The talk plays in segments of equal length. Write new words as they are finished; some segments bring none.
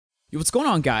Yo, what's going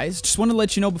on, guys? Just want to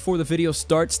let you know before the video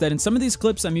starts that in some of these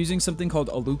clips I'm using something called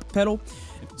a loop pedal.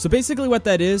 So basically what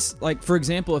that is, like for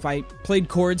example, if I played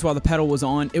chords while the pedal was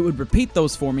on, it would repeat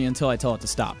those for me until I tell it to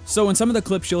stop. So in some of the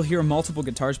clips you'll hear multiple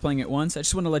guitars playing at once. I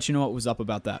just want to let you know what was up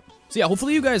about that. So yeah,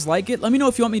 hopefully you guys like it. Let me know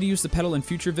if you want me to use the pedal in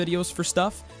future videos for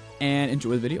stuff, and enjoy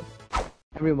the video.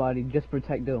 Everybody, just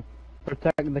protect TheDooo.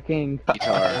 Protect the king.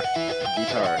 Guitar,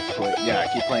 play,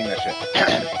 yeah, keep playing that shit.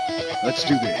 Let's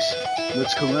do this.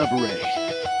 Let's collaborate.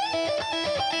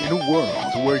 In a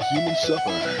world where humans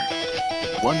suffer,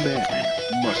 one man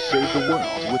must save the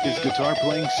world with his guitar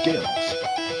playing skills.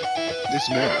 This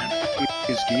man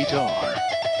is Guitar.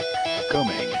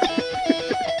 Coming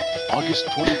August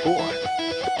 24th,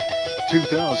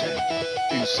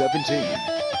 2017.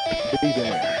 Be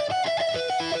there.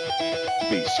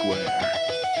 Be square.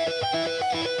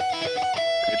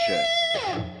 Good shit.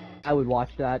 I would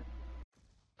watch that.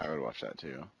 I would watch that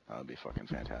too. That would be fucking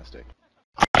fantastic.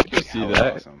 I can see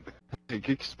that. Awesome. Like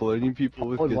exploding people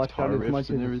with I would watch guitar that as riffs much as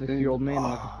and a everything. 6-year-old man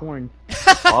watches porn.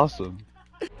 Awesome.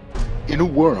 In a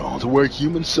world where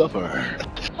humans suffer,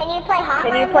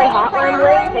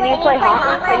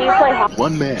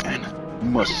 one man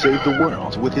must save the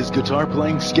world with his guitar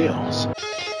playing skills.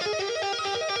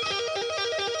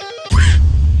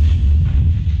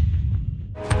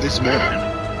 This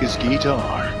man is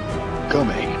Guitar.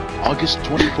 Coming August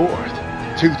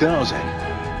 24th,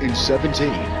 2017.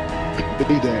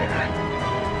 Be there.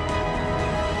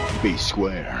 Be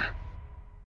square.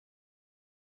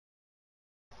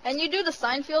 And you do the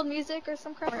Seinfeld music or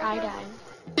some crap? Or I die.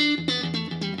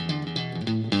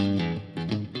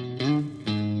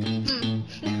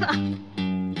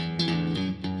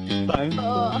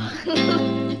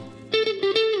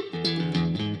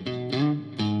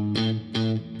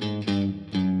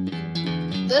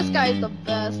 This guy's the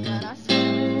best, man, I swear.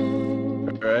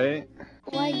 Right?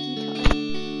 Why guitar?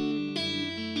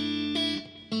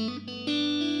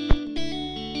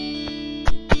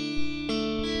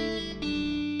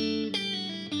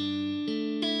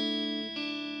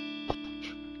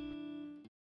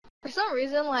 For some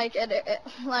reason, like,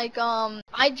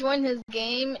 I joined his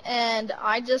game and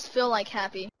I just feel like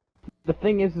happy. The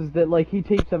thing is that like he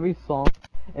takes every song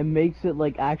and makes it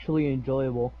like actually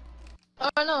enjoyable. I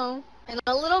don't know. In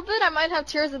a little bit, I might have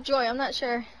tears of joy. I'm not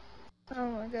sure. Oh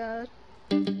my god.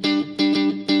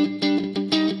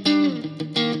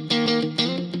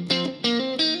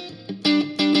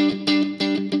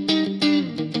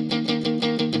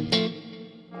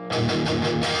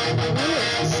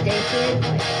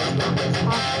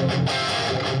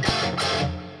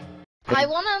 I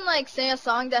wanna like sing a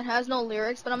song that has no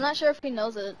lyrics, but I'm not sure if he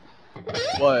knows it.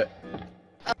 What?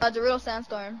 DeRoe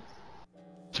Sandstorm.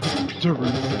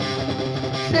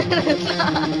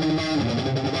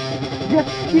 Yeah,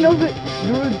 he knows it.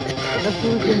 Dude, that's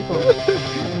really simple.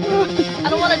 I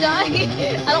don't wanna die.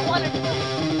 I don't wanna.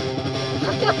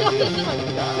 Oh my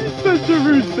god. Such a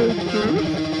rude center.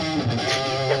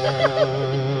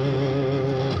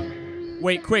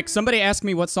 Wait, quick, somebody ask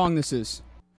me what song this is.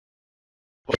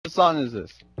 What song is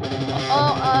this?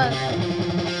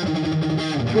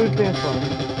 Good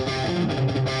Sandstorm.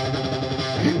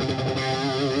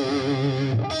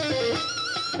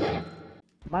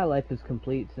 My life is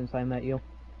complete since I met you.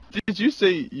 Did you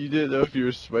say you didn't know if you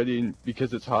were sweating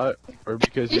because it's hot or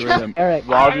because you were in a Eric.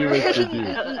 lobby with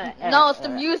TheDooo? No, it's the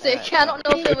music. I don't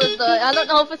know if it was the. I don't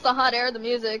know if it's the hot air or the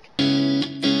music.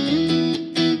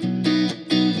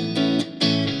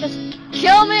 Just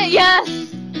kill me, yes.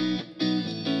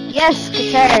 Yes,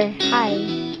 Guitar. Hi.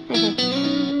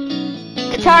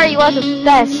 Guitar, you are the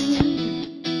best.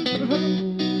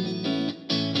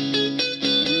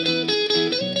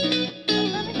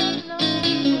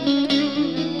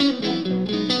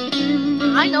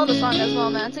 I know the song as well,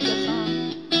 man. It's a good song.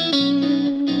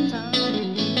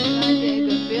 I get a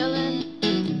good feeling.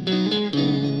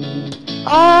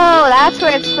 Oh, that's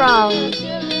where it's from.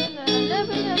 Feeling that I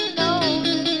never know.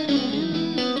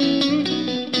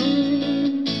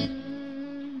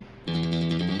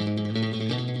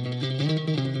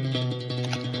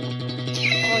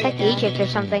 Like Egypt or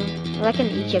something. Like in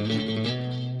Egypt.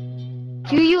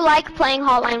 Do you like playing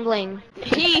Hotline Bling?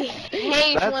 He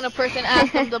hates when a person asks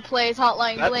him to play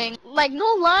Hotline Bling. Like,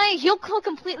 no lie, he'll go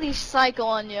completely psycho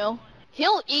on you.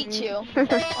 He'll eat you.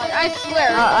 Like, I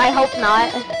swear. I hope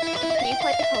not. Can you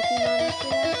play Pokemon after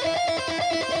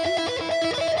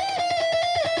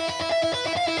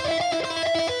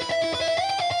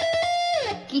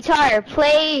that? Guitar,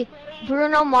 play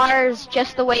Bruno Mars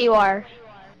Just the Way You Are.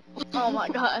 Oh my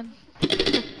god.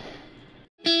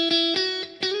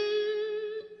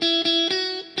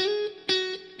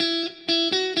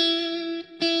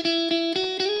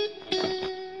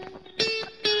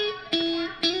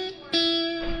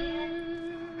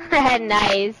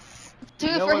 Nice.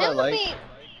 Dude, You know for what I him like? to be,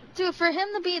 dude, for him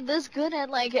to be this good at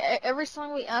like every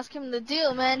song we ask him to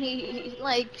do, man, he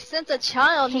like since a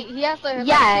child he has to like,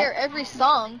 Yeah. hear every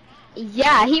song.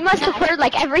 Yeah, he must have heard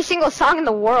like every single song in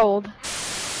the world.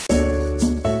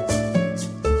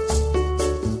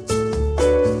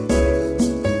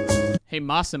 Hey,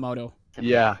 Masimoto.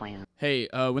 Yeah. Hey,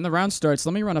 when the round starts,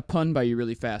 let me run a pun by you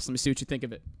really fast. Let me see what you think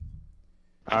of it.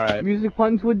 Alright. Music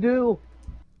puns would do.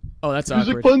 Oh, that's Music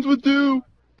awkward. puns would do!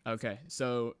 Okay,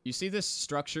 so you see this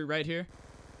structure right here?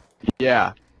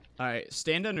 Yeah. Alright,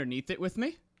 stand underneath it with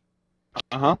me.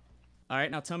 Uh-huh.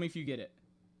 Alright, now tell me if you get it.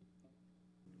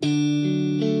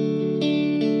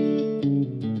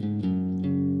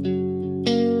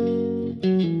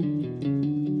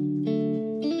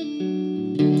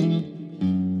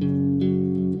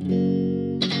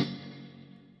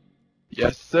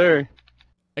 Yes, sir.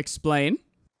 Explain.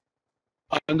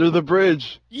 Under the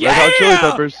bridge. Yeah! Red Hot Chili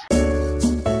Peppers.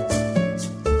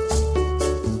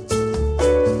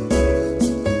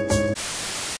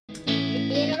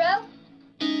 In a row?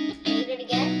 Need it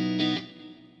again?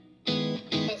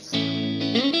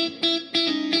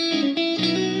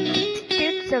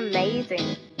 It's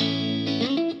amazing.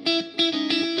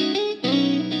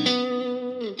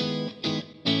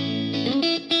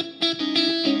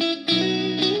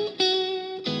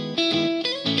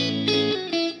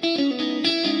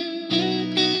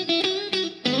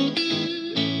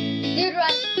 Dude,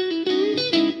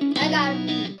 run. I got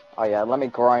him. Oh yeah, let me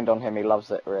grind on him, he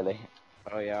loves it, really.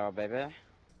 Oh yeah, baby.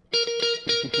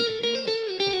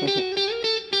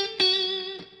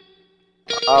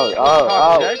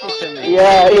 Oh. Dirty to me.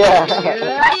 Yeah. You hear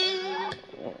that?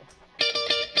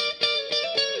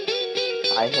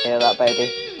 I hear that,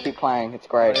 baby. Keep playing, it's Oh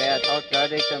great. yeah, talk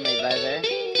dirty to me, baby.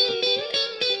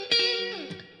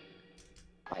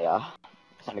 Oh, yeah,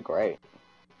 sounded great.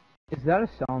 Is that a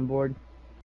soundboard?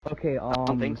 Okay, I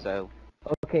don't think so.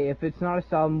 Okay, if it's not a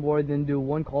soundboard, then do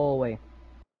one call away.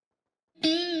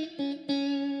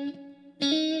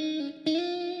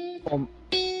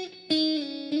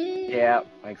 Yeah,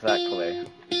 exactly.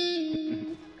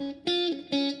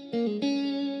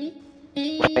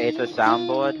 Wait, it's a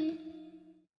soundboard?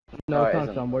 No, No, it's it not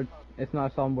a isn't. soundboard. It's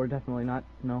not a soundboard, definitely not.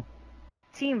 No.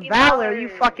 Team Valor, you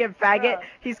fucking faggot.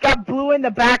 He's got blue in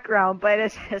the background, but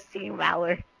it's just Team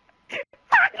Valor.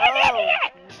 Fucking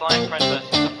idiot! Slime Princess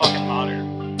is a fucking modder.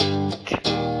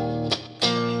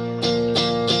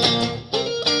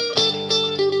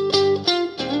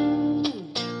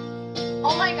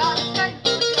 Oh my god, this guy's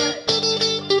really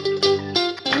good.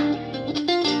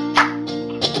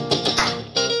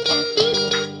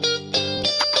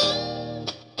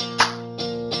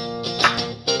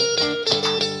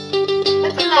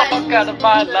 Get the fuck out of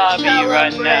my lobby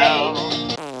right now.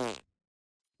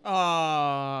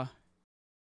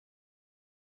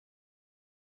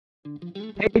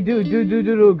 Hey, dude,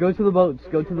 go to the boats.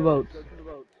 Go to the boats.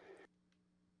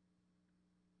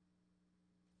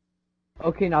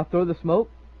 Okay, now throw the smoke.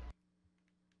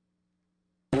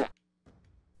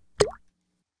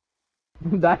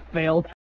 That failed.